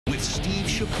with Steve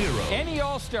Shapiro. Any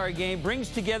All-Star game brings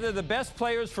together the best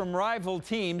players from rival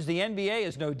teams. The NBA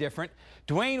is no different.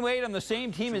 Dwayne Wade on the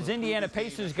same team as Indiana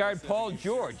Pacers guard Paul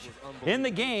George. In the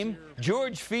game,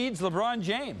 George feeds LeBron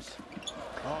James.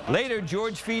 Later,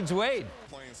 George feeds Wade.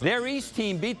 Their East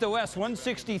team beat the West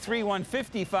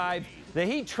 163-155. The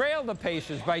Heat trailed the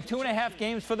Pacers by 2.5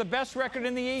 games for the best record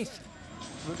in the East.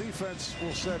 The defense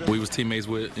will set we was teammates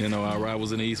with, our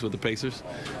rivals in the East with the Pacers,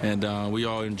 and we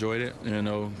all enjoyed it.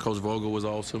 Coach Vogel was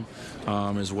awesome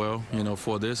as well,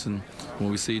 for this. And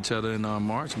when we see each other in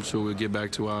March, I'm sure we'll get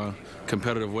back to our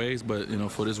competitive ways. But,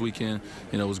 for this weekend,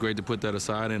 it was great to put that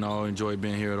aside, and I enjoyed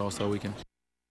being here at All-Star Weekend.